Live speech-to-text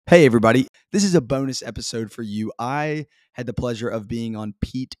Hey, everybody. This is a bonus episode for you. I had the pleasure of being on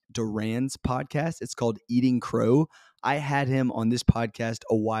Pete Duran's podcast. It's called Eating Crow. I had him on this podcast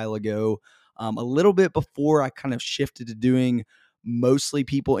a while ago, a little bit before I kind of shifted to doing mostly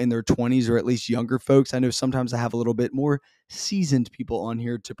people in their 20s or at least younger folks. I know sometimes I have a little bit more seasoned people on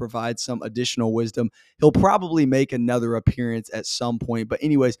here to provide some additional wisdom. He'll probably make another appearance at some point. But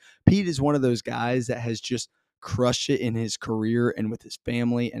anyways, Pete is one of those guys that has just crushed it in his career and with his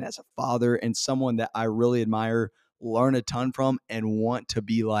family and as a father, and someone that I really admire, learn a ton from, and want to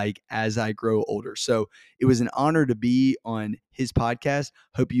be like as I grow older. So it was an honor to be on his podcast.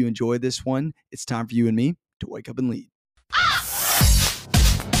 Hope you enjoy this one. It's time for you and me to wake up and lead.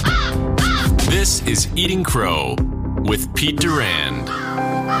 This is Eating Crow with Pete Duran.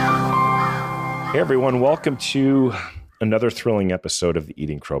 Hey everyone, welcome to another thrilling episode of the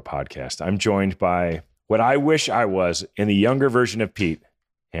Eating Crow podcast. I'm joined by what I wish I was in the younger version of Pete,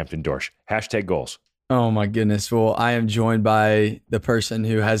 Hampton, Dortch. Hashtag goals. Oh my goodness. Well, I am joined by the person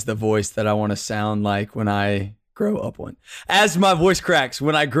who has the voice that I want to sound like when I grow up one. As my voice cracks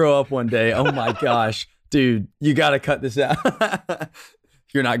when I grow up one day. Oh my gosh. Dude, you got to cut this out.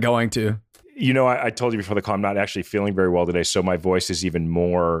 You're not going to. You know, I told you before the call, I'm not actually feeling very well today. So my voice is even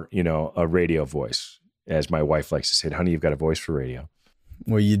more, a radio voice. As my wife likes to say, honey, you've got a voice for radio.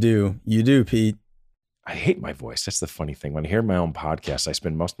 Well, you do. You do, Pete. I hate my voice. That's the funny thing. When I hear my own podcast, I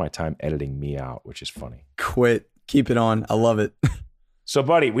spend most of my time editing me out, which is funny. Quit. Keep it on. I love it. So,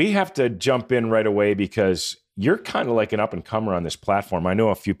 buddy, we have to jump in right away because you're kind of like an up-and-comer on this platform. I know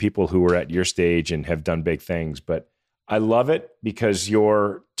a few people who are at your stage and have done big things, but I love it because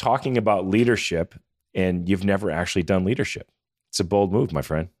you're talking about leadership and you've never actually done leadership. It's a bold move, my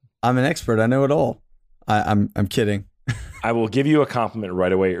friend. I'm an expert. I know it all. I'm kidding. I will give you a compliment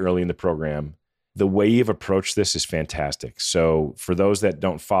right away early in the program. The way you've approached this is fantastic. So for those that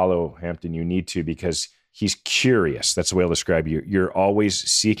don't follow Hampton, you need to, because he's curious. That's the way I'll describe you. You're always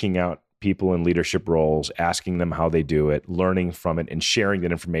seeking out people in leadership roles, asking them how they do it, learning from it, and sharing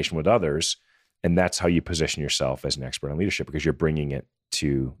that information with others. And that's how you position yourself as an expert on leadership, because you're bringing it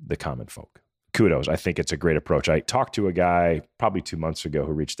to the common folk. Kudos. I think it's a great approach. I talked to a guy probably 2 months ago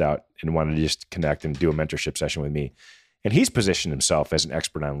who reached out and wanted to just connect and do a mentorship session with me. And he's positioned himself as an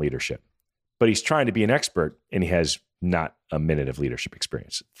expert on leadership. But he's trying to be an expert and he has not a minute of leadership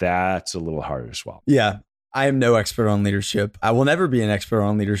experience. That's a little harder to swallow. Yeah, I am no expert on leadership. I will never be an expert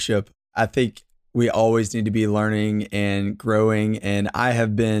on leadership. I think we always need to be learning and growing. And I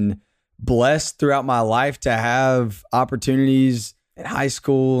have been blessed throughout my life to have opportunities in high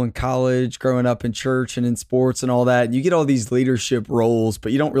school and college, growing up in church and in sports and all that. And you get all these leadership roles,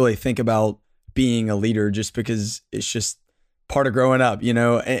 but you don't really think about being a leader just because it's just part of growing up,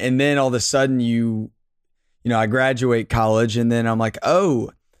 and then all of a sudden I graduate college and then I'm like,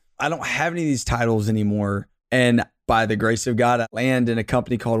 oh, I don't have any of these titles anymore. And by the grace of God, I land in a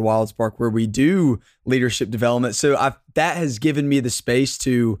company called Wild Spark where we do leadership development. So that has given me the space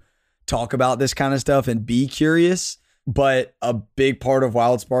to talk about this kind of stuff and be curious. But a big part of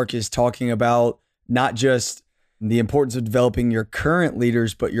Wild Spark is talking about not just the importance of developing your current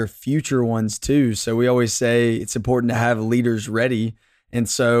leaders, but your future ones too. So we always say it's important to have leaders ready. And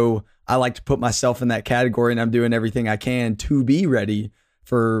so I like to put myself in that category, and I'm doing everything I can to be ready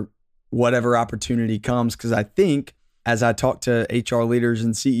for whatever opportunity comes. Because I think as I talk to HR leaders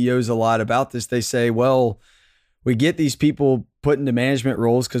and CEOs a lot about this, they say, well, we get these people put into management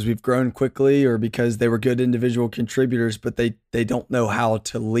roles because we've grown quickly or because they were good individual contributors, but they don't know how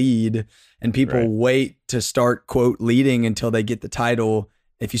to lead. And people wait to start, quote, leading until they get the title.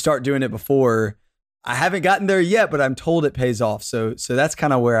 If you start doing it before, I haven't gotten there yet, but I'm told it pays off. So that's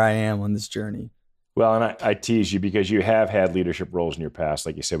kind of where I am on this journey. Well, and I tease you because you have had leadership roles in your past,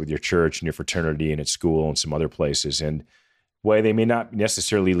 like you said, with your church and your fraternity and at school and some other places. And while they may not be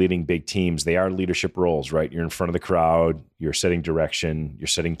necessarily leading big teams, they are leadership roles, right? You're in front of the crowd, you're setting direction, you're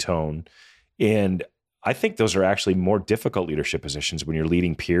setting tone. And I think those are actually more difficult leadership positions when you're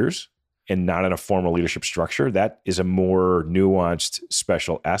leading peers and not in a formal leadership structure. That is a more nuanced,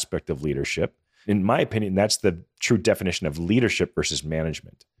 special aspect of leadership. In my opinion, that's the true definition of leadership versus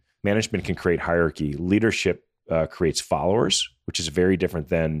management. Management can create hierarchy. Leadership creates followers, which is very different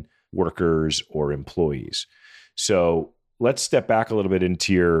than workers or employees. So let's step back a little bit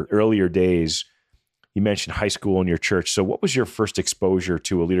into your earlier days. You mentioned high school and your church. So what was your first exposure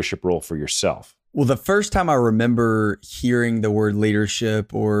to a leadership role for yourself? Well, the first time I remember hearing the word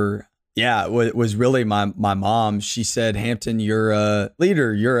leadership it was really my mom. She said, Hampton, you're a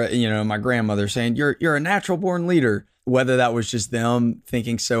leader. My grandmother saying, you're a natural born leader. Whether that was just them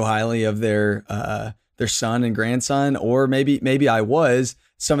thinking so highly of their son and grandson, or maybe I was.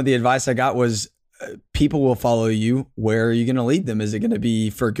 some of the advice I got was people will follow you. Where are you going to lead them? Is it going to be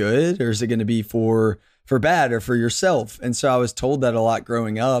for good, or is it going to be for bad, or for yourself? And so I was told that a lot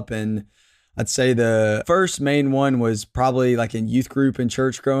growing up. And I'd say the first main one was probably like in youth group in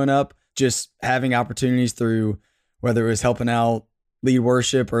church growing up, just having opportunities through whether it was helping out lead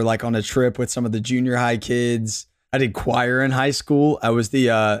worship or like on a trip with some of the junior high kids. I did choir in high school. I was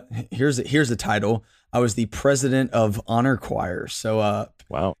the, here's the title. I was the president of honor choir. So,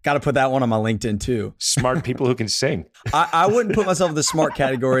 wow. Got to put that one on my LinkedIn too. Smart people who can sing. I wouldn't put myself in the smart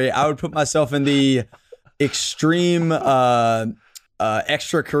category. I would put myself in the extreme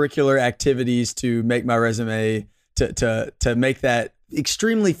extracurricular activities to make my resume to make that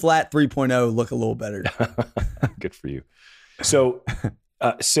extremely flat 3.0 look a little better. Good for you. So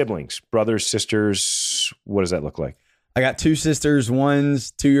siblings, brothers, sisters, what does that look like? I got 2 sisters.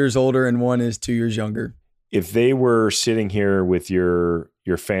 One's 2 years older and one is 2 years younger. If they were sitting here with your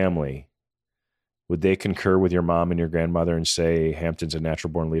family, would they concur with your mom and your grandmother and say Hampton's a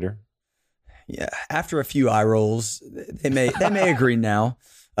natural born leader? Yeah, after a few eye rolls, they may agree now.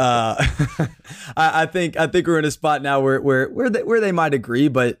 I think we're in a spot now where they might agree.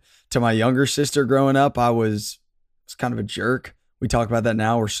 But to my younger sister growing up, I was kind of a jerk. We talk about that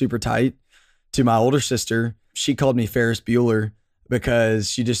now. We're super tight. To my older sister, she called me Ferris Bueller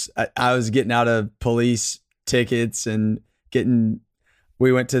because I was getting out of police tickets and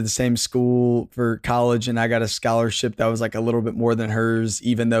we went to the same school for college, and I got a scholarship that was like a little bit more than hers,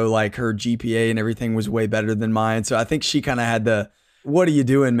 even though like her GPA and everything was way better than mine. So I think she kind of had the, what are you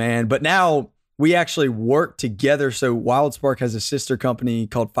doing, man? But now we actually work together. So WildSpark has a sister company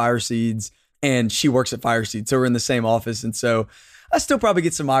called Fire Seeds, and she works at Fire Seeds. So we're in the same office. And so I still probably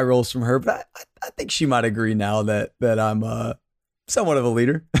get some eye rolls from her, but I think she might agree now that I'm somewhat of a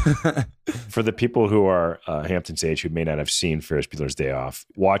leader. For the people who are Hampton's age who may not have seen Ferris Bueller's Day Off,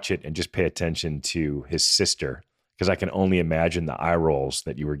 watch it and just pay attention to his sister, because I can only imagine the eye rolls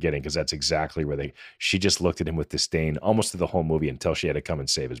that you were getting, because that's exactly where she just looked at him with disdain almost through the whole movie until she had to come and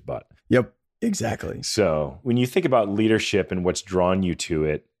save his butt. Yep, exactly. So when you think about leadership and what's drawn you to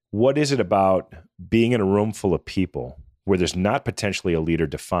it, what is it about being in a room full of people where there's not potentially a leader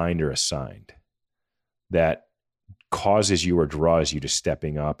defined or assigned that causes you or draws you to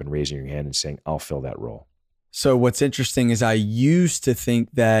stepping up and raising your hand and saying, I'll fill that role? So what's interesting is I used to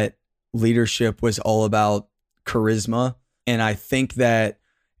think that leadership was all about charisma. And I think that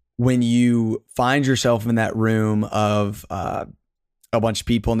when you find yourself in that room of a bunch of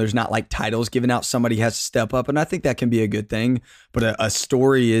people and there's not like titles given out, somebody has to step up. And I think that can be a good thing. But a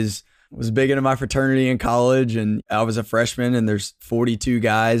story was big into my fraternity in college, and I was a freshman, and there's 42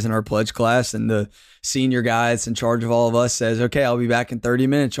 guys in our pledge class, and the senior guy that's in charge of all of us says, okay, I'll be back in 30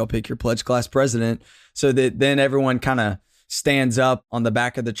 minutes. I'll pick your pledge class president. So that then everyone kind of stands up on the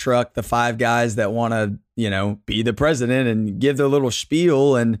back of the truck, the 5 guys that want to, be the president and give their little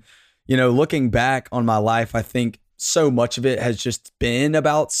spiel. And, looking back on my life, I think so much of it has just been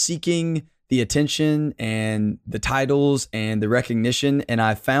about seeking the attention and the titles and the recognition. And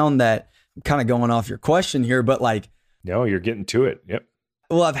I found that, I'm kind of going off your question here, but like, no, you're getting to it. Yep.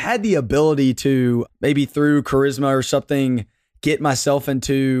 Well, I've had the ability to maybe through charisma or something, get myself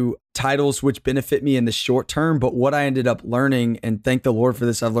into titles which benefit me in the short term. But what I ended up learning, and thank the Lord for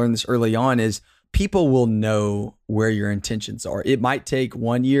this, I've learned this early on, is people will know where your intentions are. It might take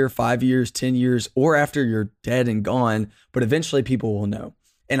 1 year, 5 years, 10 years, or after you're dead and gone, but eventually people will know.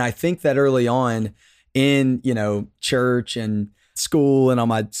 And I think that early on in, church and school and on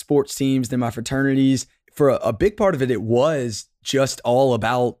my sports teams and my fraternities, for a big part of it, it was just all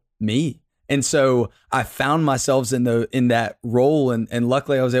about me. And so I found myself in that role. And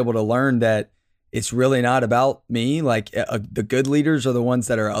luckily I was able to learn that it's really not about me. Like the good leaders are the ones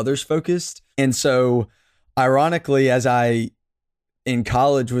that are others focused. And so ironically, as I in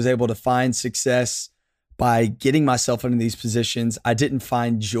college was able to find success by getting myself into these positions, I didn't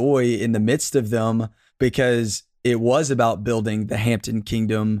find joy in the midst of them because it was about building the Hampton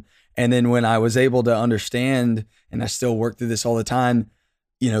kingdom. And then when I was able to understand, and I still work through this all the time,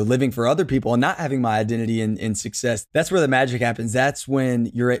 living for other people and not having my identity in success, that's where the magic happens. That's when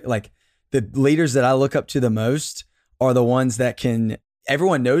you're like, the leaders that I look up to the most are the ones that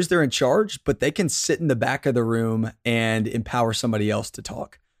everyone knows they're in charge, but they can sit in the back of the room and empower somebody else to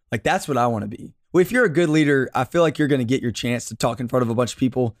talk. Like, that's what I want to be. Well, if you're a good leader, I feel like you're going to get your chance to talk in front of a bunch of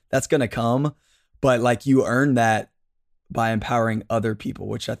people. That's going to come. But like, you earn that by empowering other people,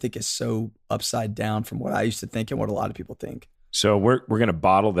 which I think is so upside down from what I used to think and what a lot of people think. So we're going to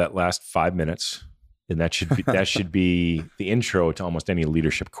bottle that last 5 minutes, and that should be the intro to almost any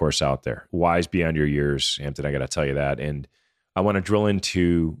leadership course out there. Wise beyond your years, Hampton, I got to tell you that. And I want to drill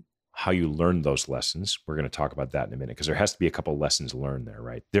into how you learned those lessons. We're going to talk about that in a minute because there has to be a couple lessons learned there,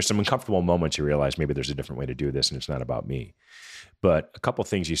 right? There's some uncomfortable moments you realize maybe there's a different way to do this and it's not about me. But a couple of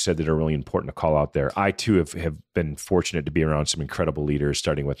things you said that are really important to call out there. I too have been fortunate to be around some incredible leaders,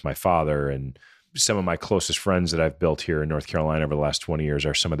 starting with my father, and some of my closest friends that I've built here in North Carolina over the last 20 years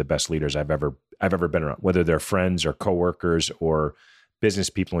are some of the best leaders I've ever been around, whether they're friends or coworkers or business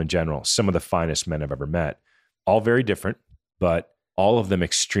people in general. Some of the finest men I've ever met, all very different, but all of them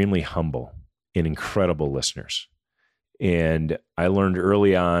extremely humble and incredible listeners. And I learned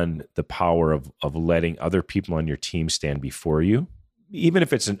early on the power of letting other people on your team stand before you. Even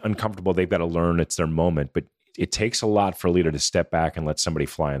if it's uncomfortable, they've got to learn it's their moment, but it takes a lot for a leader to step back and let somebody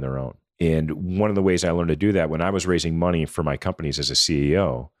fly on their own. And one of the ways I learned to do that when I was raising money for my companies as a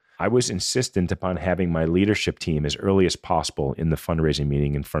CEO, I was insistent upon having my leadership team as early as possible in the fundraising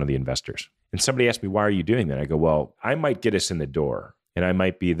meeting in front of the investors. And somebody asked me, why are you doing that? I go, well, I might get us in the door and I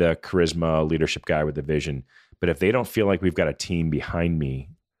might be the charisma leadership guy with the vision. But if they don't feel like we've got a team behind me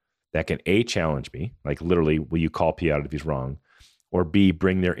that can A, challenge me, like literally, will you call P out if he's wrong? Or B,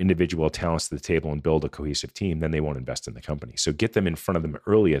 bring their individual talents to the table and build a cohesive team, then they won't invest in the company. So get them in front of them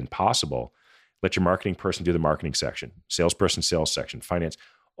early as possible. Let your marketing person do the marketing section, salesperson, sales section, finance,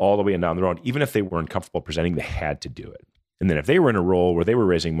 all the way down the road. Even if they weren't comfortable presenting, they had to do it. And then if they were in a role where they were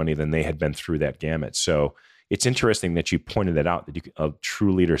raising money, then they had been through that gamut. So it's interesting that you pointed that out, that a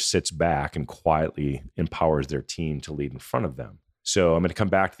true leader sits back and quietly empowers their team to lead in front of them. So I'm going to come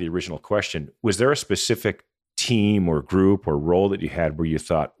back to the original question. Was there a specific team or group or role that you had where you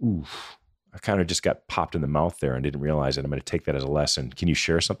thought, ooh, I kind of just got popped in the mouth there and didn't realize it? I'm going to take that as a lesson. Can you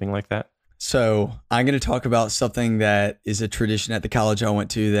share something like that? So I'm going to talk about something that is a tradition at the college I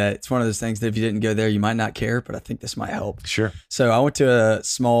went to, that it's one of those things that if you didn't go there, you might not care, but I think this might help. Sure. So I went to a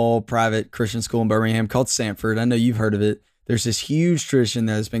small private Christian school in Birmingham called Sanford. I know you've heard of it. There's this huge tradition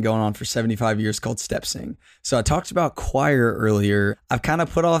that has been going on for 75 years called step sing. So I talked about choir earlier. I've kind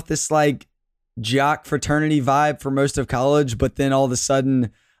of put off this like jock fraternity vibe for most of college, but then all of a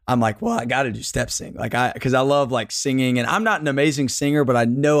sudden I'm like, well, I got to do step sing. Because I love like singing, and I'm not an amazing singer, but I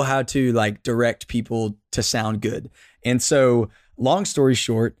know how to like direct people to sound good. And so long story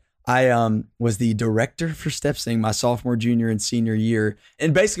short, I was the director for step sing my sophomore, junior, and senior year.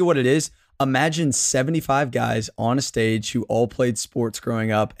 And basically what it is, imagine 75 guys on a stage who all played sports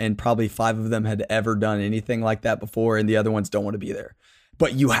growing up, and probably 5 of them had ever done anything like that before, and the other ones don't want to be there.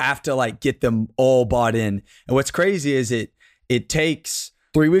 But you have to like get them all bought in. And what's crazy is it takes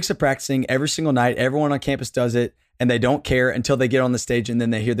 3 weeks of practicing every single night. Everyone on campus does it, and they don't care until they get on the stage, and then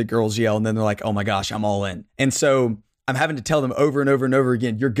they hear the girls yell, and then they're like, oh my gosh, I'm all in. And so I'm having to tell them over and over and over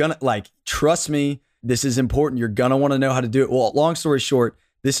again, you're gonna like, trust me, this is important. You're gonna want to know how to do it. Well, long story short,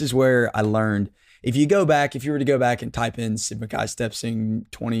 this is where I learned. If you were to go back and type in Sid McKay step sing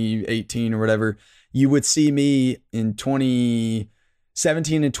 2018 or whatever, you would see me in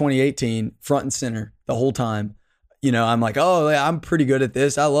 2017 and 2018 front and center the whole time. You know, I'm like, oh, I'm pretty good at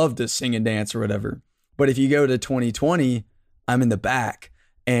this. I love to sing and dance or whatever. But if you go to 2020, I'm in the back.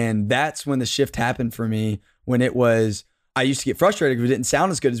 And that's when the shift happened for me, when it was, I used to get frustrated because we didn't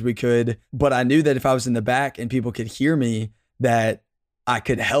sound as good as we could. But I knew that if I was in the back and people could hear me, that I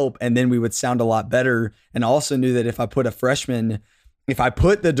could help, and then we would sound a lot better. And I also knew that if I put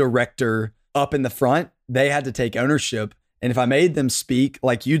the director up in the front, they had to take ownership. And if I made them speak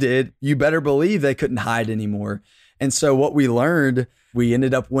like you did, you better believe they couldn't hide anymore. And so what we learned, we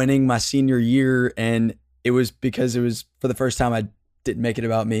ended up winning my senior year, and it was because it was for the first time I didn't make it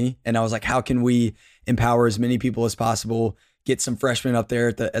about me. And I was like, how can we empower as many people as possible, get some freshmen up there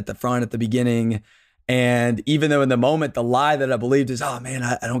at the front at the beginning. And even though in the moment, the lie that I believed is, oh man,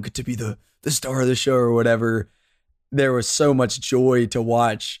 I don't get to be the star of the show or whatever, there was so much joy to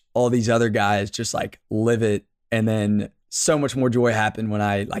watch all these other guys just like live it. And then so much more joy happened when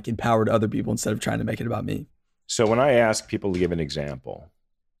I like empowered other people instead of trying to make it about me. So when I ask people to give an example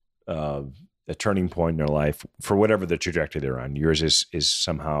of a turning point in their life for whatever the trajectory they're on, yours is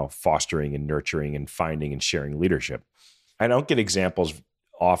somehow fostering and nurturing and finding and sharing leadership. I don't get examples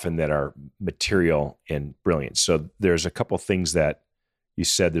often that are material and brilliant. So there's a couple things that you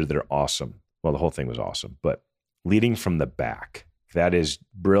said that are awesome. Well, the whole thing was awesome, but leading from the back, that is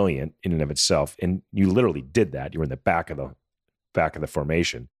brilliant in and of itself. And you literally did that. You were in the back of the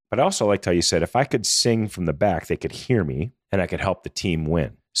formation. But I also liked how you said, if I could sing from the back, they could hear me and I could help the team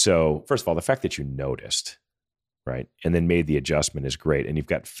win. So first of all, the fact that you noticed, right, and then made the adjustment is great. And you've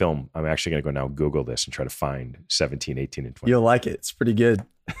got film. I'm actually going to go now Google this and try to find 17, 18, and 20. You'll like it. It's pretty good.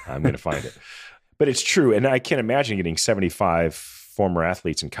 I'm going to find it. But it's true. And I can't imagine getting 75 former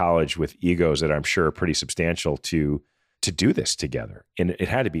athletes in college with egos that I'm sure are pretty substantial to to do this together. And it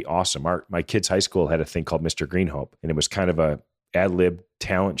had to be awesome. My kids' high school had a thing called Mr. Greenhope, and it was kind of a ad-lib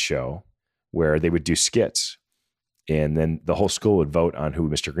talent show where they would do skits. And then the whole school would vote on who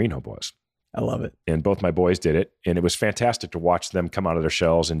Mr. Greenhope was. I love it. And both my boys did it. And it was fantastic to watch them come out of their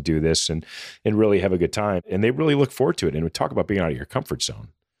shells and do this and really have a good time. And they really look forward to it. And we talk about being out of your comfort zone.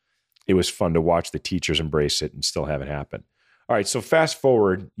 It was fun to watch the teachers embrace it and still have it happen. All right. So fast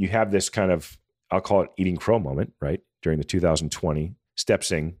forward, you have this kind of, I'll call it eating crow moment, right? During the 2020 step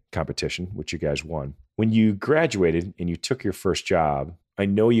sing competition, which you guys won. When you graduated and you took your first job, I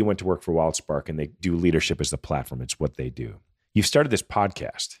know you went to work for WildSpark and they do leadership as the platform. It's what they do. You've started this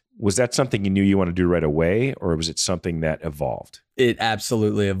podcast. Was that something you knew you wanted to do right away, or was it something that evolved? It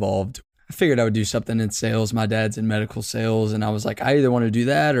absolutely evolved. I figured I would do something in sales. My dad's in medical sales, and I was like, I either want to do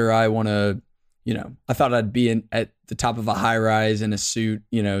that or I want to, I thought I'd be at the top of a high rise in a suit,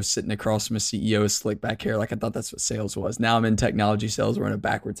 sitting across from a CEO with slick back hair. Like I thought that's what sales was. Now I'm in technology sales wearing a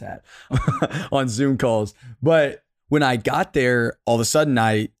backwards hat on Zoom calls. But when I got there, all of a sudden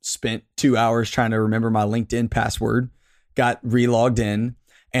I spent 2 hours trying to remember my LinkedIn password, got re-logged in.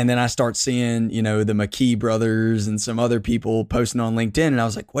 And then I start seeing, the McKee brothers and some other people posting on LinkedIn. And I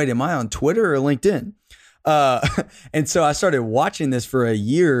was like, wait, am I on Twitter or LinkedIn? And so I started watching this for a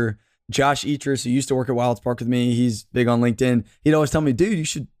year. Josh Etris, who used to work at WildSpark with me, he's big on LinkedIn. He'd always tell me, dude, you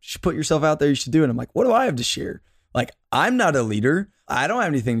should put yourself out there. You should do it. I'm like, what do I have to share? Like, I'm not a leader. I don't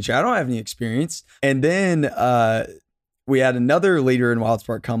have anything to share. I don't have any experience. And then we had another leader in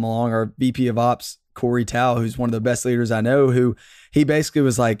WildSpark come along, our VP of Ops, Corey Tao, who's one of the best leaders I know, who he basically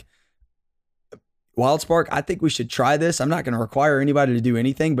was like, WildSpark, I think we should try this. I'm not going to require anybody to do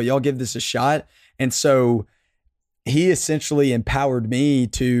anything, but y'all give this a shot. And so he essentially empowered me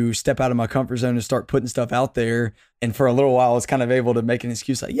to step out of my comfort zone and start putting stuff out there. And for a little while, I was kind of able to make an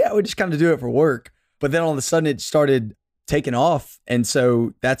excuse like, yeah, we just kind of do it for work. But then all of a sudden it started taking off. And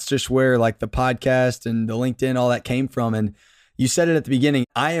so that's just where like the podcast and the LinkedIn, all that came from. And you said it at the beginning,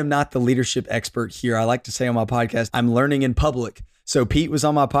 I am not the leadership expert here. I like to say on my podcast, I'm learning in public. So Pete was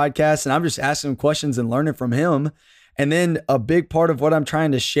on my podcast and I'm just asking him questions and learning from him. And then a big part of what I'm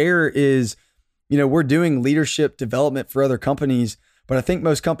trying to share is, we're doing leadership development for other companies, but I think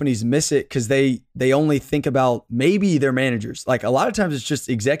most companies miss it because they only think about maybe their managers. Like a lot of times it's just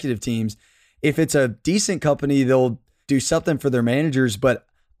executive teams. If it's a decent company, they'll do something for their managers. But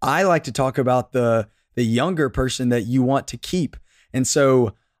I like to talk about the younger person that you want to keep. And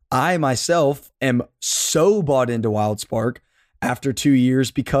so I myself am so bought into WildSpark after 2 years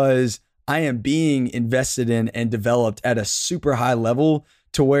because I am being invested in and developed at a super high level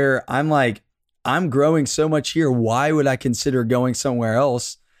to where I'm like, I'm growing so much here. Why would I consider going somewhere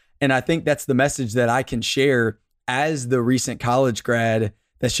else? And I think that's the message that I can share as the recent college grad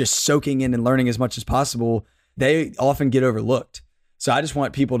that's just soaking in and learning as much as possible. They often get overlooked. So I just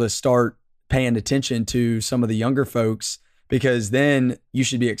want people to start paying attention to some of the younger folks, because then you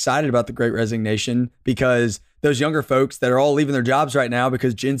should be excited about the Great Resignation, because those younger folks that are all leaving their jobs right now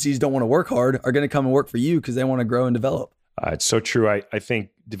because Gen Zs don't want to work hard are going to come and work for you because they want to grow and develop. It's so true. I think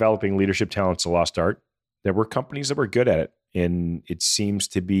developing leadership talent's a lost art. There were companies that were good at it, and it seems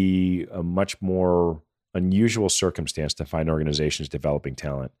to be a much more unusual circumstance to find organizations developing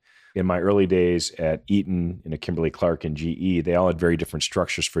talent. In my early days at Eaton, in a Kimberly-Clark and GE, they all had very different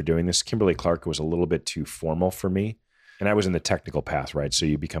structures for doing this. Kimberly-Clark was a little bit too formal for me. And I was in the technical path, right? So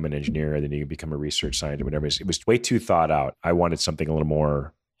you become an engineer, then you become a research scientist, whatever. It was way too thought out. I wanted something a little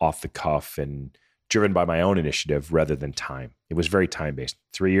more off the cuff and driven by my own initiative rather than time. It was very time-based.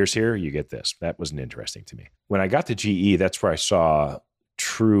 3 years here, you get this. That wasn't interesting to me. When I got to GE, that's where I saw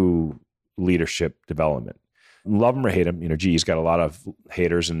true leadership development. Love them or hate them, GE's got a lot of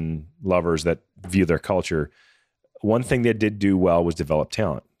haters and lovers that view their culture. One thing they did do well was develop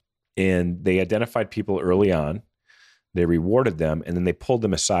talent. And they identified people early on. They rewarded them, and then they pulled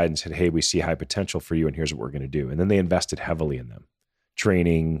them aside and said, hey, we see high potential for you, and here's what we're going to do. And then they invested heavily in them.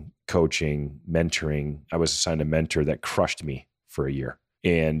 Training, coaching, mentoring. I was assigned a mentor that crushed me for a year.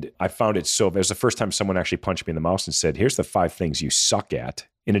 And I found it was the first time someone actually punched me in the mouth and said, here's the 5 things you suck at,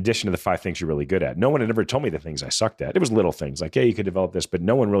 in addition to the 5 things you're really good at. No one had ever told me the things I sucked at. It was little things like, hey, you could develop this, but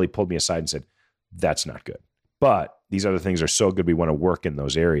no one really pulled me aside and said, that's not good. But these other things are so good, we want to work in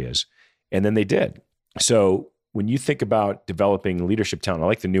those areas. And then they did. So when you think about developing leadership talent, I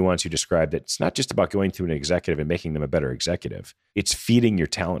like the nuance you described, that it's not just about going to an executive and making them a better executive. It's feeding your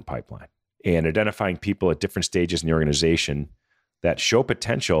talent pipeline and identifying people at different stages in the organization that show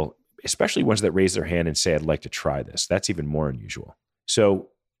potential, especially ones that raise their hand and say, I'd like to try this. That's even more unusual. So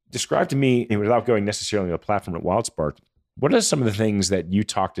describe to me, and without going necessarily to the platform at WildSpark, what are some of the things that you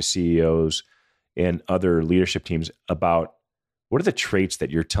talk to CEOs and other leadership teams about what are the traits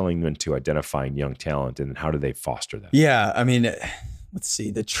that you're telling them to identify in young talent, and how do they foster that? Yeah, I mean, let's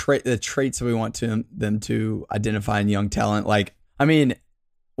see the traits that we want them to identify in young talent. Like, I mean,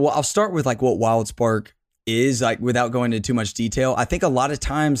 well, I'll start with like what Wild Spark is, like, without going into too much detail. I think a lot of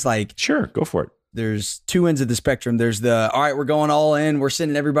times, like, Sure, go for it. there's two ends of the spectrum. There's all right, we're going all in. We're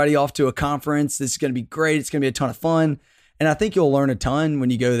sending everybody off to a conference. This is going to be great. It's going to be a ton of fun. And I think you'll learn a ton when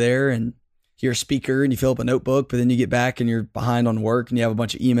you go there and you're a speaker and you fill up a notebook, but then you get back and you're behind on work and you have a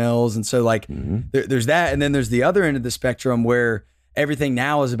bunch of emails. And so like there's that. And then there's the other end of the spectrum where everything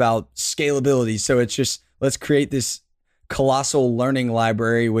now is about scalability. So it's just, let's create this colossal learning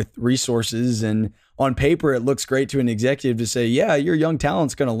library with resources, and on paper it looks great to an executive to say, yeah, your young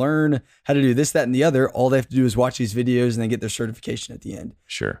talent's going to learn how to do this, that, and the other. All they have to do is watch these videos and then get their certification at the end.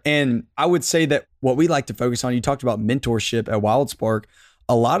 Sure. And I would say that what we like to focus on, you talked about mentorship at Wild Spark.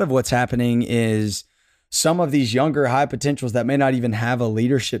 A lot of what's happening is some of these younger high potentials that may not even have a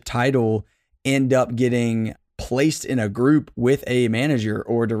leadership title end up getting placed in a group with a manager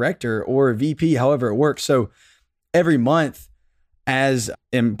or director or a VP, however it works. So every month as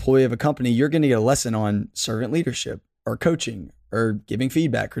an employee of a company, you're going to get a lesson on servant leadership or coaching or giving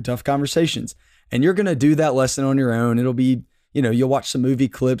feedback or tough conversations. And you're going to do that lesson on your own. It'll be, you'll watch some movie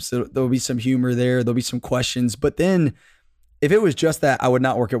clips. There'll be some humor there. There'll be some questions. But then if it was just that, I would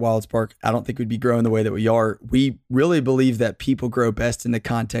not work at Wild Spark. I don't think we'd be growing the way that we are. We really believe that people grow best in the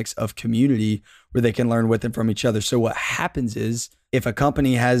context of community where they can learn with and from each other. So what happens is if a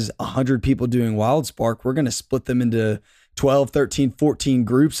company has 100 people doing Wild Spark, we're going to split them into 12, 13, 14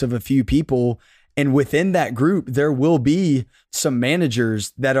 groups of a few people. And within that group, there will be some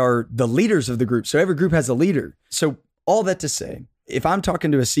managers that are the leaders of the group. So every group has a leader. So all that to say, if I'm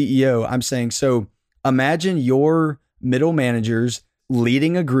talking to a CEO, I'm saying, so imagine your middle managers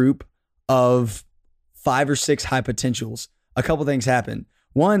leading a group of 5 or 6 high potentials. A couple things happen.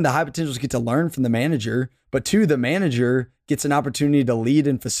 One, the high potentials get to learn from the manager, but 2, the manager gets an opportunity to lead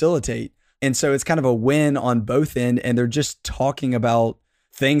and facilitate. And so it's kind of a win on both ends. And they're just talking about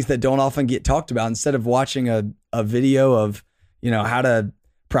things that don't often get talked about. Instead of watching a video of, how to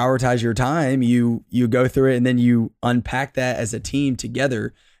prioritize your time, you go through it and then you unpack that as a team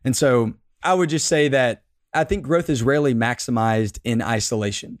together. And so I would just say that I think growth is rarely maximized in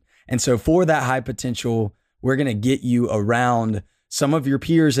isolation. And so for that high potential, we're going to get you around some of your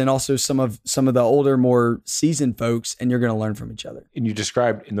peers and also some of the older, more seasoned folks, and you're going to learn from each other. And you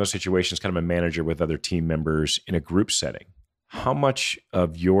described in those situations kind of a manager with other team members in a group setting. How much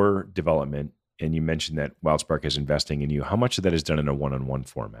of your development, and you mentioned that WildSpark is investing in you, how much of that is done in a one-on-one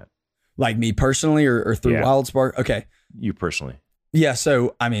format? Like me personally or through WildSpark? Okay. You personally. Yeah.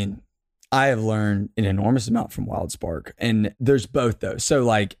 So, I mean, I have learned an enormous amount from WildSpark, and there's both though. So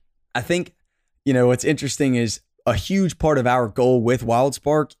like, I think, what's interesting is a huge part of our goal with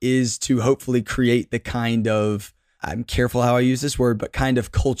WildSpark is to hopefully create the kind of, I'm careful how I use this word, but kind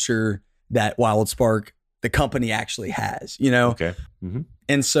of culture that WildSpark, the company, actually has, Okay. Mm-hmm.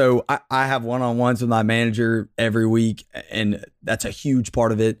 And so I have one-on-ones with my manager every week, and that's a huge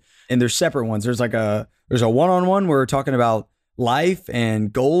part of it. And there's separate ones. There's a one-on-one where we're talking about life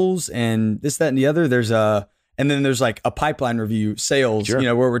and goals and this, that, and the other. And then there's like a pipeline review, sales, Sure.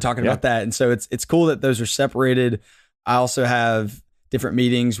 Where we're talking about that. And so it's cool that those are separated. I also have different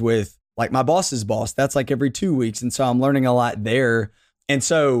meetings with like my boss's boss. That's like every 2 weeks. And so I'm learning a lot there. And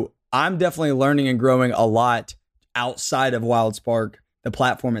so I'm definitely learning and growing a lot outside of WildSpark, the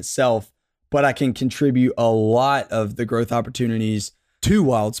platform itself, but I can contribute a lot of the growth opportunities to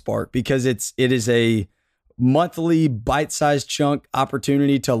WildSpark because it is a monthly bite-sized chunk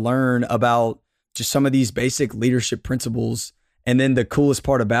opportunity to learn about just some of these basic leadership principles. And then the coolest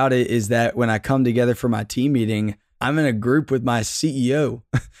part about it is that when I come together for my team meeting, I'm in a group with my CEO.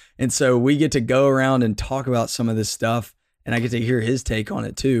 And so we get to go around and talk about some of this stuff, and I get to hear his take on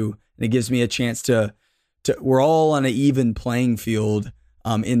it too. And it gives me a chance to we're all on an even playing field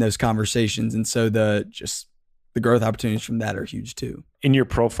in those conversations. And so the growth opportunities from that are huge too. In your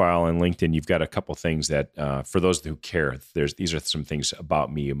profile on LinkedIn, you've got a couple things that for those who care, these are some things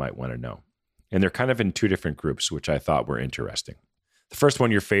about me you might want to know. And they're kind of in 2 different groups, which I thought were interesting. The first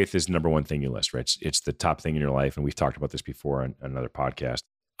one, your faith, is the number one thing you list, right? It's the top thing in your life. And we've talked about this before on another podcast.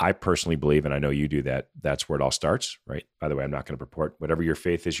 I personally believe, and I know you do, that that's where it all starts, right? By the way, I'm not going to purport whatever your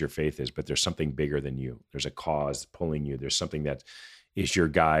faith is, but there's something bigger than you. There's a cause pulling you. There's something that is your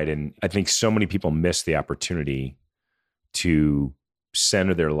guide. And I think so many people miss the opportunity to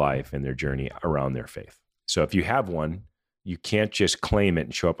center their life and their journey around their faith. So if you have one, you can't just claim it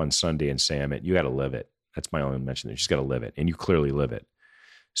and show up on Sunday and say I'm it. You got to live it. That's my only mention. You just got to live it. And you clearly live it.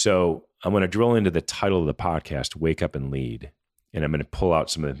 So I'm going to drill into the title of the podcast, Wake Up and Lead. And I'm going to pull out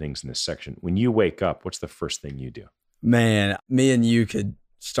some of the things in this section. When you wake up, what's the first thing you do? Man, me and you could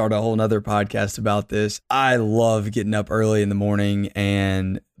start a whole nother podcast about this. I love getting up early in the morning,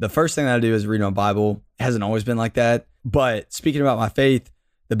 and the first thing that I do is read my Bible. It hasn't always been like that. But speaking about my faith,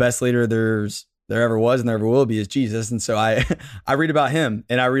 the best leader there ever was and there ever will be is Jesus. And so I read about him,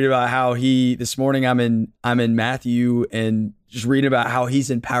 and I read about how this morning I'm in Matthew and just reading about how he's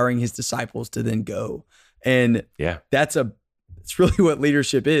empowering his disciples to then go. And it's really what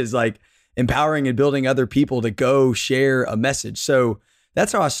leadership is, like empowering and building other people to go share a message. So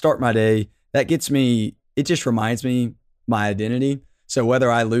that's how I start my day. That gets me, it just reminds me my identity. So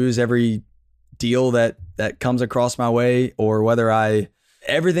whether I lose every deal that comes across my way, or whether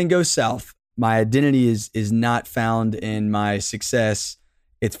everything goes south, my identity is not found in my success.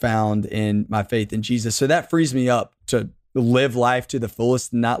 It's found in my faith in Jesus. So that frees me up to live life to the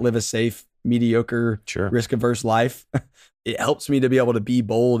fullest, not live a safe, mediocre, risk-averse life. It helps me to be able to be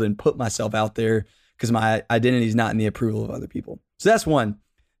bold and put myself out there because my identity is not in the approval of other people. So that's one.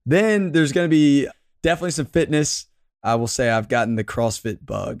 Then there's going to be definitely some fitness. I will say I've gotten the CrossFit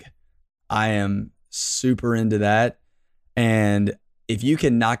bug. I am super into that. And if you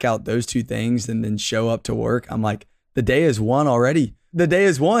can knock out those two things and then show up to work, I'm like, the day is won already. The day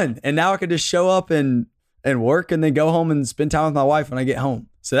is won. And now I can just show up and work and then go home and spend time with my wife when I get home.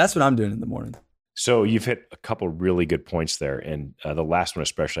 So that's what I'm doing in the morning. So you've hit a couple really good points there. And the last one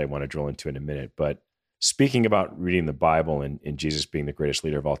especially I want to drill into in a minute. But speaking about reading the Bible and Jesus being the greatest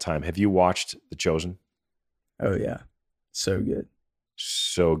leader of all time, have you watched The Chosen? Oh, yeah. So good.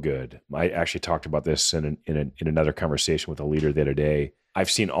 So good. I actually talked about this in another conversation with a leader the other day.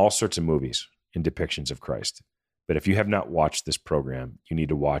 I've seen all sorts of movies and depictions of Christ. But if you have not watched this program, you need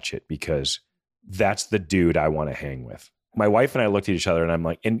to watch it because that's the dude I want to hang with. My wife and I looked at each other and I'm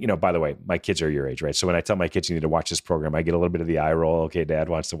like, and by the way, my kids are your age, right? So when I tell my kids you need to watch this program, I get a little bit of the eye roll. Okay, Dad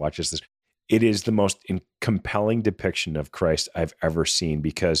wants to watch this. It is the most compelling depiction of Christ I've ever seen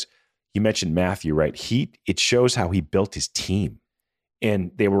because you mentioned Matthew, right? It shows how he built his team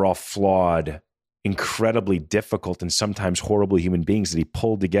and they were all flawed, incredibly difficult and sometimes horrible human beings that he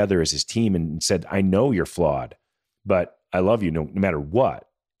pulled together as his team and said, I know you're flawed, but I love you no matter what.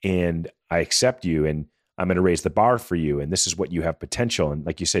 And I accept you and I'm going to raise the bar for you. And this is what you have potential. And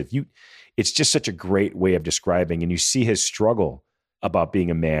like you said, it's just such a great way of describing. And you see his struggle about being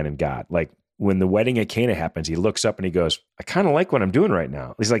a man and God. Like when the wedding at Cana happens, he looks up and he goes, I kind of like what I'm doing right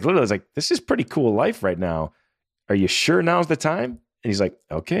now. He's like, literally, this is pretty cool life right now. Are you sure now's the time? And he's like,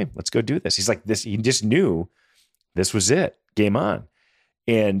 okay, let's go do this. He's like, he just knew this was it. Game on.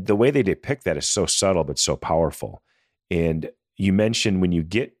 And the way they depict that is so subtle, but so powerful. And you mentioned when you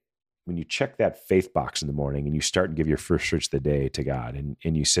check that faith box in the morning and you start and give your first fruits of the day to God and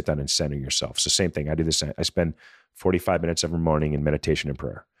you sit down and center yourself. So same thing. I do this. I spend 45 minutes every morning in meditation and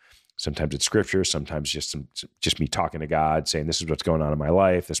prayer. Sometimes it's scripture, sometimes just me talking to God, saying, this is what's going on in my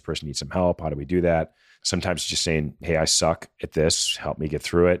life. This person needs some help. How do we do that? Sometimes just saying, hey, I suck at this. Help me get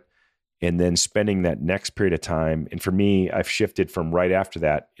through it. And then spending that next period of time. And for me, I've shifted from right after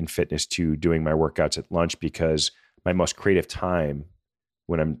that in fitness to doing my workouts at lunch because my most creative time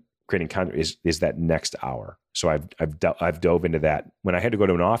when I'm creating content is that next hour. So I've dove into that. When I had to go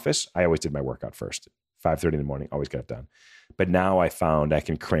to an office, I always did my workout first. 5:30 in the morning, always got it done. But now I found I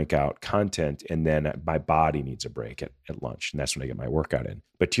can crank out content and then my body needs a break at lunch. And that's when I get my workout in.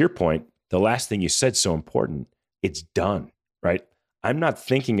 But to your point, the last thing you said so important, it's done, right? I'm not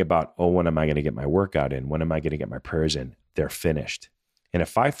thinking about, when am I going to get my workout in? When am I going to get my prayers in? They're finished. And at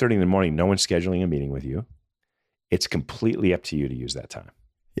 5:30 in the morning, no one's scheduling a meeting with you. It's completely up to you to use that time.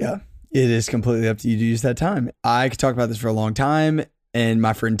 Yeah, it is completely up to you to use that time. I could talk about this for a long time. And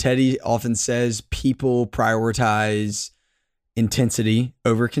my friend Teddy often says people prioritize intensity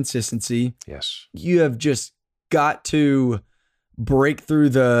over consistency. Yes. You have just got to break through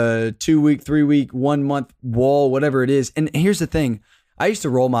the 2-week, 3-week, 1 month wall, whatever it is. And here's the thing. I used to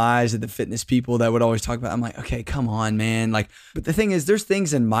roll my eyes at the fitness people that would always talk about, I'm like, okay, come on, man. But the thing is, there's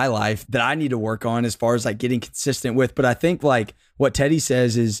things in my life that I need to work on as far as getting consistent with. But I think what Teddy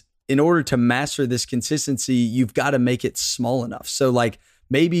says is in order to master this consistency, you've got to make it small enough. So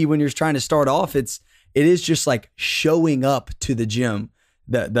maybe when you're trying to start off, it is just showing up to the gym,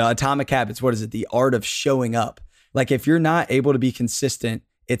 the Atomic Habits. What is it? The art of showing up. If you're not able to be consistent,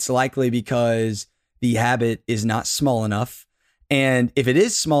 it's likely because the habit is not small enough. And if it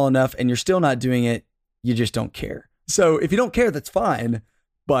is small enough and you're still not doing it, you just don't care. So if you don't care, that's fine.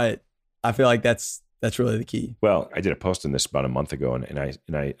 But I feel like that's really the key. Well, I did a post on this about a month ago and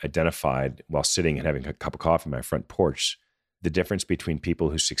I identified while sitting and having a cup of coffee on my front porch, the difference between people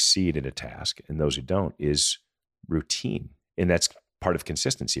who succeed at a task and those who don't is routine. And that's part of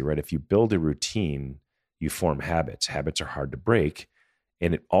consistency, right? If you build a routine, you form habits. Habits are hard to break.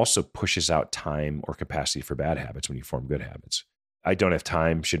 And it also pushes out time or capacity for bad habits when you form good habits. I don't have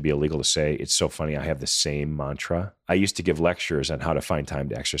time should be illegal to say. It's so funny. I have the same mantra. I used to give lectures on how to find time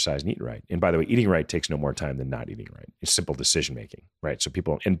to exercise and eat right. And by the way, eating right takes no more time than not eating right. It's simple decision making, right? So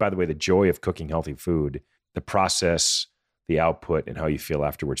people, and by the way, the joy of cooking healthy food, the process, the output, and how you feel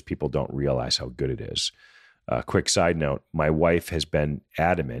afterwards, people don't realize how good it is. Quick side note, my wife has been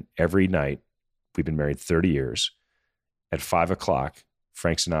adamant every night. We've been married 30 years. At 5:00,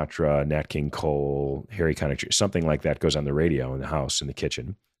 Frank Sinatra, Nat King Cole, Harry Connick, something like that goes on the radio in the house, in the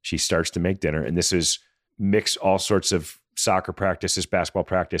kitchen. She starts to make dinner, and this is mix all sorts of soccer practices, basketball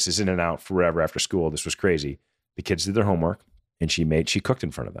practices, in and out forever after school. This was crazy. The kids did their homework, and she cooked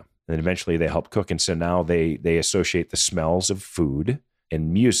in front of them. And then eventually they helped cook. And so now they associate the smells of food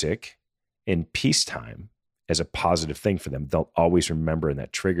and music and peacetime as a positive thing for them. They'll always remember, and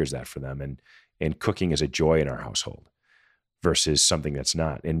that triggers that for them. And cooking is a joy in our household versus something that's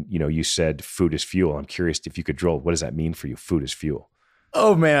not. And, you said food is fuel. I'm curious if you could drill, what does that mean for you? Food is fuel.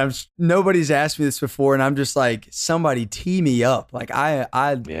 Oh man, nobody's asked me this before, and I'm just like, somebody tee me up. Like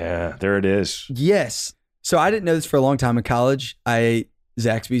yeah, there it is. Yes. So I didn't know this for a long time in college. I ate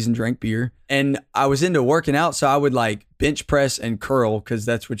Zaxby's and drank beer, and I was into working out. So I would like bench press and curl, because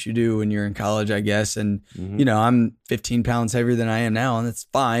that's what you do when you're in college, I guess. And, I'm 15 pounds heavier than I am now, and that's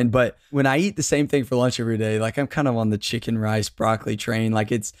fine. But when I eat the same thing for lunch every day, like I'm kind of on the chicken, rice, broccoli train.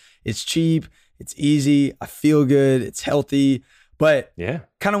 Like it's cheap, it's easy, I feel good, it's healthy. But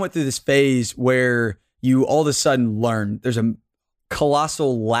kind of went through this phase where you all of a sudden learn there's a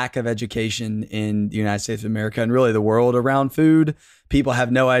colossal lack of education in the United States of America and really the world around food. People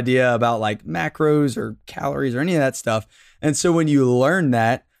have no idea about like macros or calories or any of that stuff. And so when you learn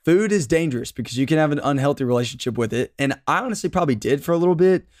that, food is dangerous because you can have an unhealthy relationship with it. And I honestly probably did for a little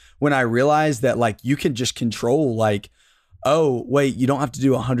bit when I realized that like you can just control like, oh, wait, you don't have to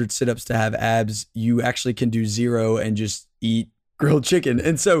do 100 sit-ups to have abs. You actually can do 0 and just eat grilled chicken.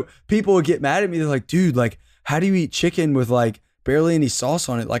 And so people would get mad at me. They're like, dude, like, how do you eat chicken with like barely any sauce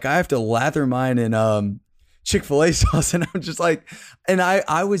on it? Like I have to lather mine in Chick-fil-A sauce. And I'm just like, and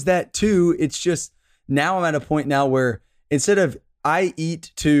I was that too. It's just now I'm at a point now where instead of I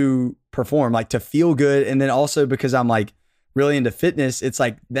eat to perform, like to feel good. And then also because I'm like really into fitness, it's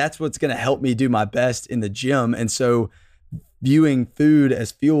like, that's what's going to help me do my best in the gym. And so viewing food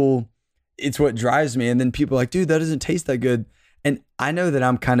as fuel, it's what drives me. And then people are like, dude, that doesn't taste that good. And I know that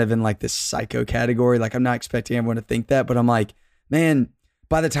I'm kind of in like this psycho category. Like I'm not expecting everyone to think that, but I'm like, man,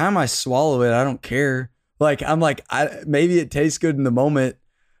 by the time I swallow it, I don't care. Like, I'm like, maybe it tastes good in the moment.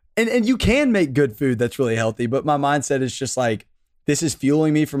 And you can make good food that's really healthy. But my mindset is just like, this is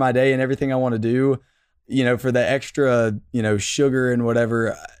fueling me for my day and everything I want to do, for the extra, sugar and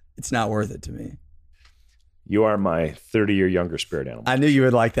whatever, it's not worth it to me. You are my 30-year younger spirit animal. I knew you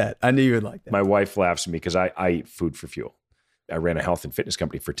would like that. My wife laughs at me because I eat food for fuel. I ran a health and fitness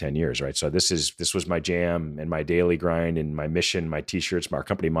company for 10 years, right? So this was my jam and my daily grind and my mission, my t-shirts. Our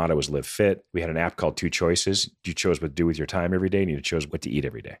company motto was live fit. We had an app called 2 Choices. You chose what to do with your time every day and you chose what to eat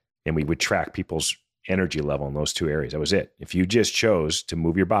every day. And we would track people's energy level in those 2 areas. That was it. If you just chose to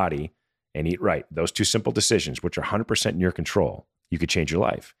move your body and eat right, those 2 simple decisions, which are 100% in your control, you could change your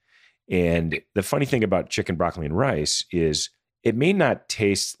life. And the funny thing about chicken, broccoli, and rice is it may not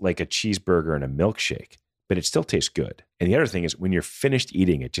taste like a cheeseburger and a milkshake, but it still tastes good. And the other thing is when you're finished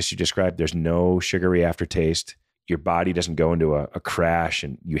eating it, just you described, there's no sugary aftertaste. Your body doesn't go into a crash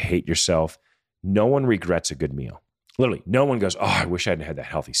and you hate yourself. No one regrets a good meal. Literally, no one goes, oh, I wish I hadn't had that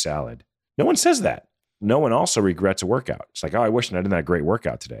healthy salad. No one says that. No one also regrets a workout. It's like, oh, I wish I hadn't done that great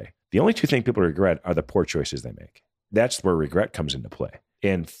workout today. The only 2 things people regret are the poor choices they make. That's where regret comes into play.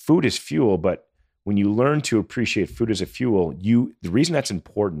 And food is fuel, but when you learn to appreciate food as a fuel, the reason that's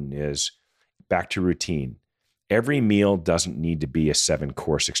important is back to routine. Every meal doesn't need to be a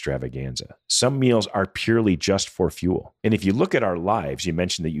 7-course extravaganza. Some meals are purely just for fuel. And if you look at our lives, you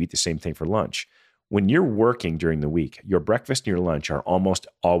mentioned that you eat the same thing for lunch. When you're working during the week, your breakfast and your lunch are almost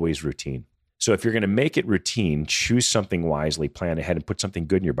always routine. So if you're going to make it routine, choose something wisely, plan ahead, and put something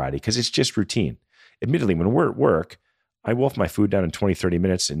good in your body because it's just routine. Admittedly, when we're at work, I wolf my food down in 20, 30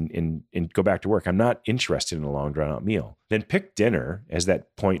 minutes and go back to work. I'm not interested in a long, drawn-out meal. Then pick dinner as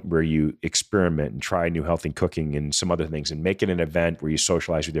that point where you experiment and try new healthy cooking and some other things and make it an event where you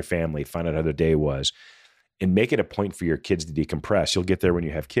socialize with your family, find out how their day was, and make it a point for your kids to decompress. You'll get there when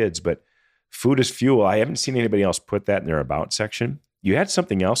you have kids, but food is fuel. I haven't seen anybody else put that in their about section. You had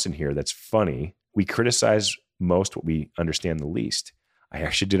something else in here that's funny. We criticize most, what we understand the least. I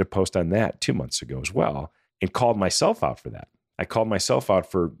actually did a post on that 2 months ago as well and called myself out for that. I called myself out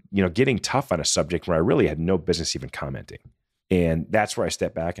for, getting tough on a subject where I really had no business even commenting. And that's where I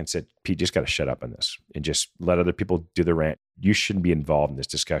stepped back and said, Pete, just got to shut up on this and just let other people do the rant. You shouldn't be involved in this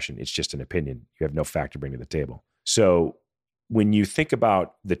discussion. It's just an opinion. You have no fact to bring to the table. So when you think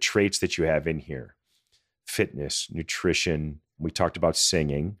about the traits that you have in here, fitness, nutrition, we talked about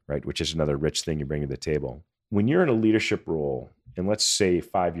singing, right? Which is another rich thing you bring to the table. When you're in a leadership role, and let's say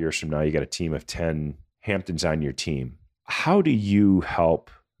 5 years from now, you got a team of 10 Hamptons on your team, how do you help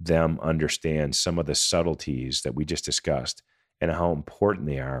them understand some of the subtleties that we just discussed and how important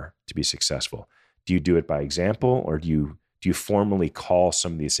they are to be successful? Do you do it by example, or do you formally call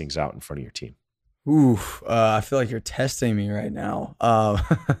some of these things out in front of your team? I feel like you're testing me right now.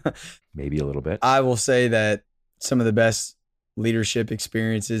 Maybe a little bit. I will say that some of the best leadership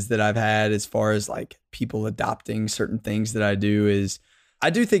experiences that I've had as far as like people adopting certain things that I do is, I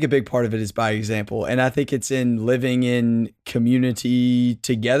do think a big part of it is by example. And I think it's in living in community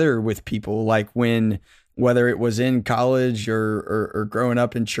together with people, like whether it was in college or growing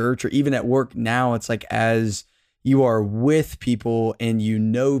up in church or even at work now, it's like as you are with people and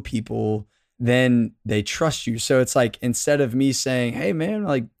people, then they trust you. So it's like, instead of me saying, hey man,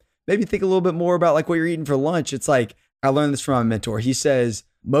 like maybe think a little bit more about like what you're eating for lunch. It's like, I learned this from my mentor. He says,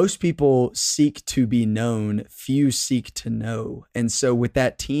 most people seek to be known, few seek to know. And so with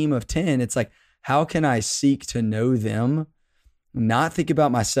that team of 10, it's like, how can I seek to know them, not think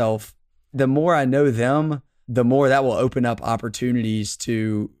about myself? The more I know them, the more that will open up opportunities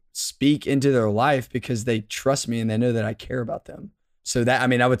to speak into their life because they trust me and they know that I care about them. So that,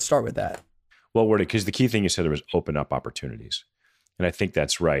 I would start with that. Well worded, because the key thing you said there was open up opportunities. And I think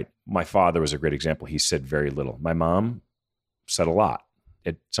that's right. My father was a great example. He said very little. My mom said a lot.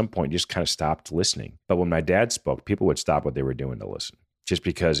 At some point, just kind of stopped listening. But when my dad spoke, people would stop what they were doing to listen, just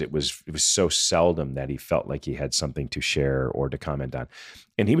because it was so seldom that he felt like he had something to share or to comment on.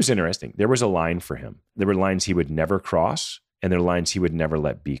 And he was interesting. There was a line for him. There were lines he would never cross, and there were lines he would never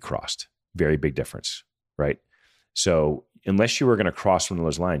let be crossed. Very big difference, right? So unless you were going to cross one of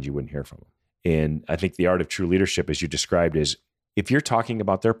those lines, you wouldn't hear from him. And I think the art of true leadership, as you described, is if you're talking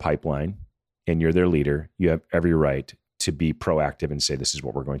about their pipeline and you're their leader, you have every right to be proactive and say, this is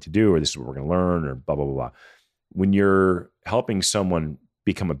what we're going to do, or this is what we're going to learn, or blah, blah, blah, blah. When you're helping someone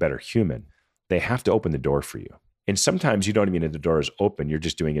become a better human, they have to open the door for you. And sometimes you don't even know the door is open. You're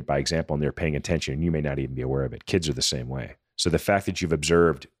just doing it by example and they're paying attention and you may not even be aware of it. Kids are the same way. So the fact that you've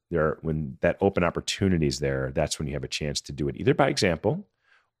observed when that open opportunity is there, that's when you have a chance to do it either by example,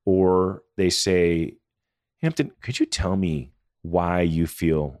 or they say, Hampton, could you tell me why you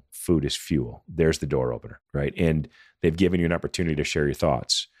feel food is fuel? There's the door opener, right? And they've given you an opportunity to share your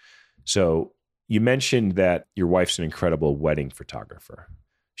thoughts. So you mentioned that your wife's an incredible wedding photographer.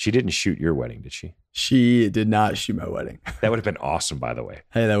 She didn't shoot your wedding, did she? She did not shoot my wedding. That would have been awesome, by the way.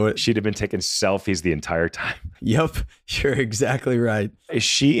 Hey, she'd have been taking selfies the entire time. Yep, you're exactly right. Is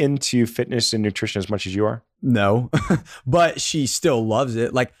she into fitness and nutrition as much as you are? No, but she still loves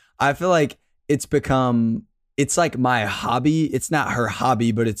it. Like, I feel like it's like my hobby. It's not her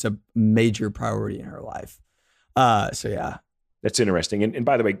hobby, but it's a major priority in her life. So yeah. That's interesting. And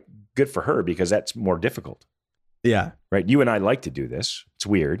by the way, good for her, because that's more difficult. Yeah. Right. You and I like to do this. It's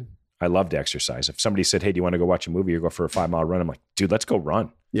weird. I love to exercise. If somebody said, hey, do you want to go watch a movie or go for a 5-mile run? I'm like, dude, let's go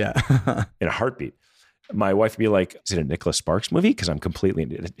run. Yeah. In a heartbeat. My wife would be like, is it a Nicholas Sparks movie? Because I'm completely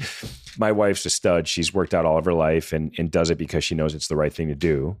into it. My wife's a stud. She's worked out all of her life and does it because she knows it's the right thing to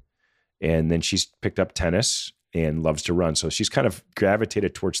do. And then she's picked up tennis and loves to run. So she's kind of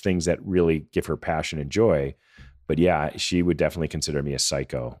gravitated towards things that really give her passion and joy. But yeah, she would definitely consider me a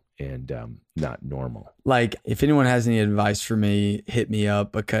psycho and not normal. Like, if anyone has any advice for me, hit me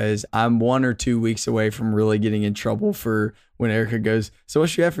up, because I'm 1 or 2 weeks away from really getting in trouble for when Erica goes, so what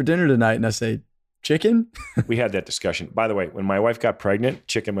should you have for dinner tonight? And I say, chicken? We had that discussion. By the way, when my wife got pregnant,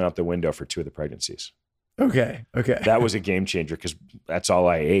 chicken went out the window for 2 of the pregnancies. Okay. That was a game changer because that's all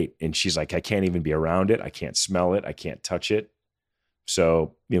I ate. And she's like, I can't even be around it. I can't smell it. I can't touch it.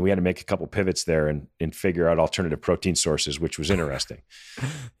 So, we had to make a couple pivots there and figure out alternative protein sources, which was interesting.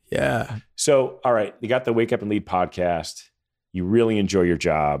 Yeah. So, all right, you got the Wake Up and Lead podcast. You really enjoy your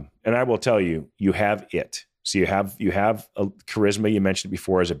job. And I will tell you, you have it. So you have a charisma. You mentioned it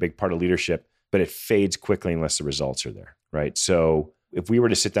before as a big part of leadership, but it fades quickly unless the results are there, right? So if we were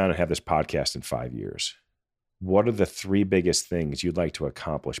to sit down and have this podcast in 5 years, what are the 3 biggest things you'd like to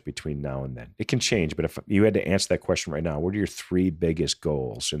accomplish between now and then? It can change, but if you had to answer that question right now, what are your 3 biggest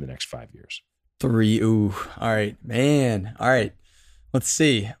goals in the next 5 years? 3. Ooh. All right, man. All right. Let's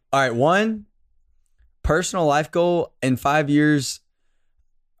see. All right. 1, personal life goal in 5 years,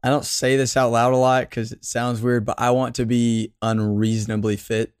 I don't say this out loud a lot because it sounds weird, but I want to be unreasonably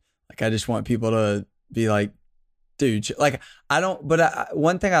fit. Like, I just want people to be like, dude, like,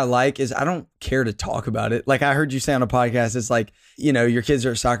 one thing I like is I don't care to talk about it. Like, I heard you say on a podcast, it's like, your kids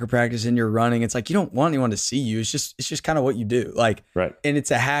are at soccer practice and you're running. It's like, you don't want anyone to see you. It's just kind of what you do. Like, right. And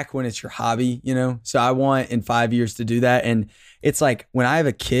it's a hack when it's your hobby, So I want in 5 years to do that. And it's like, when I have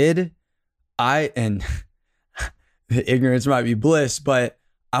a kid, and ignorance might be bliss, but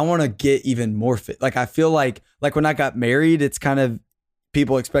I want to get even more fit. Like, I feel like when I got married, it's kind of,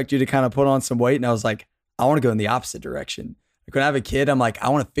 people expect you to kind of put on some weight. And I was like, I want to go in the opposite direction. Like, when I have a kid, I'm like, I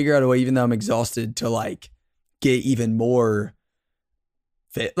want to figure out a way, even though I'm exhausted, to like get even more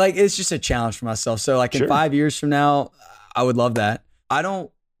fit. Like, it's just a challenge for myself. So like in 5 years from now, I would love that. I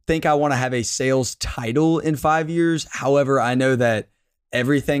don't think I want to have a sales title in 5 years. However, I know that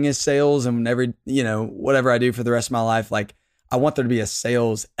everything is sales, and whatever I do for the rest of my life, like, I want there to be a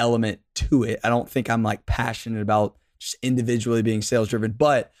sales element to it. I don't think I'm like passionate about just individually being sales driven,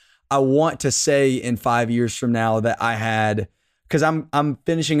 but I want to say in 5 years from now that I had, because I'm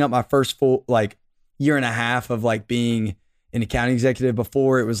finishing up my first full like year and a half of like being an account executive.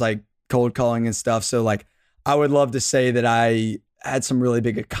 Before, it was like cold calling and stuff. So like, I would love to say that I had some really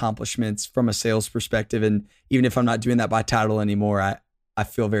big accomplishments from a sales perspective. And even if I'm not doing that by title anymore, I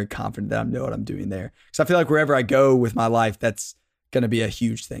feel very confident that I know what I'm doing there. So I feel like wherever I go with my life, that's going to be a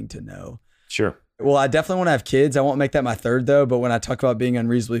huge thing to know. Sure. Well, I definitely want to have kids. I won't make that my third though. But when I talk about being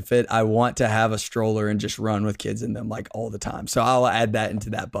unreasonably fit, I want to have a stroller and just run with kids in them like all the time. So I'll add that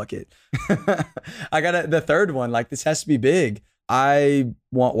into that bucket. I got the third one. Like, this has to be big. I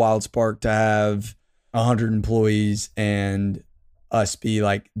want Wild Spark to have 100 employees and us be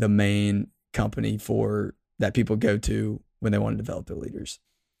like the main company that people go to when they want to develop their leaders.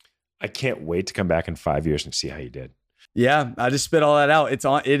 I can't wait to come back in 5 years and see how you did. Yeah, I just spit all that out.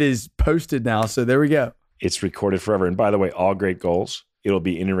 It is posted now, so there we go. It's recorded forever. And by the way, all great goals. It'll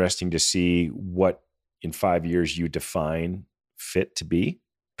be interesting to see what in 5 years you define fit to be,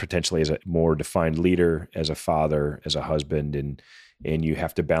 potentially as a more defined leader, as a father, as a husband, and you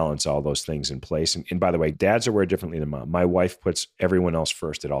have to balance all those things in place. And by the way, dads are wired differently than mom. My wife puts everyone else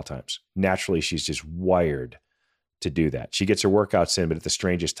first at all times. Naturally, she's just wired to do that. She gets her workouts in, but at the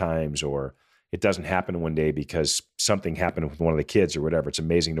strangest times, or it doesn't happen one day because something happened with one of the kids or whatever. It's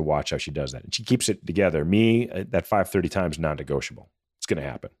amazing to watch how she does that. And she keeps it together. Me, that 5:30 time is non-negotiable. It's going to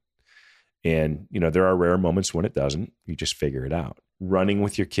happen. And, there are rare moments when it doesn't. You just figure it out. Running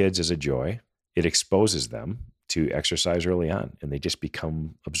with your kids is a joy. It exposes them to exercise early on, and they just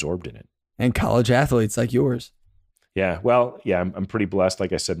become absorbed in it. And college athletes like yours. Yeah. Well, yeah, I'm pretty blessed.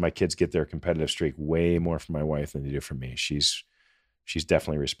 Like I said, my kids get their competitive streak way more from my wife than they do from me. She's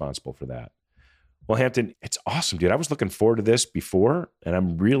definitely responsible for that. Well, Hampton, it's awesome, dude. I was looking forward to this before, and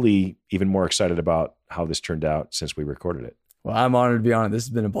I'm really even more excited about how this turned out since we recorded it. Well, I'm honored to be on it. This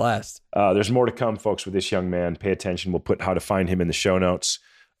has been a blast. There's more to come, folks, with this young man. Pay attention. We'll put how to find him in the show notes.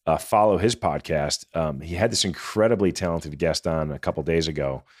 Follow his podcast. He had this incredibly talented guest on a couple days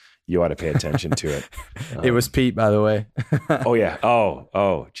ago. You ought to pay attention to it. It was Pete, by the way. Oh, yeah.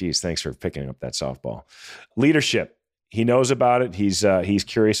 Oh, geez. Thanks for picking up that softball. Leadership. He knows about it. He's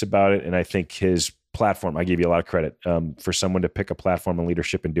curious about it. And I think his platform, I give you a lot of credit for someone to pick a platform in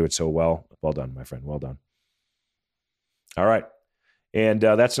leadership and do it so well. Well done, my friend. Well done. All right. And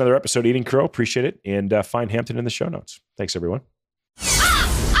that's another episode, Eating Crow. Appreciate it. And find Hampton in the show notes. Thanks, everyone.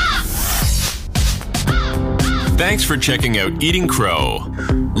 Thanks for checking out Eating Crow.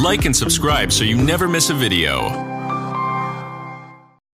 Like and subscribe so you never miss a video.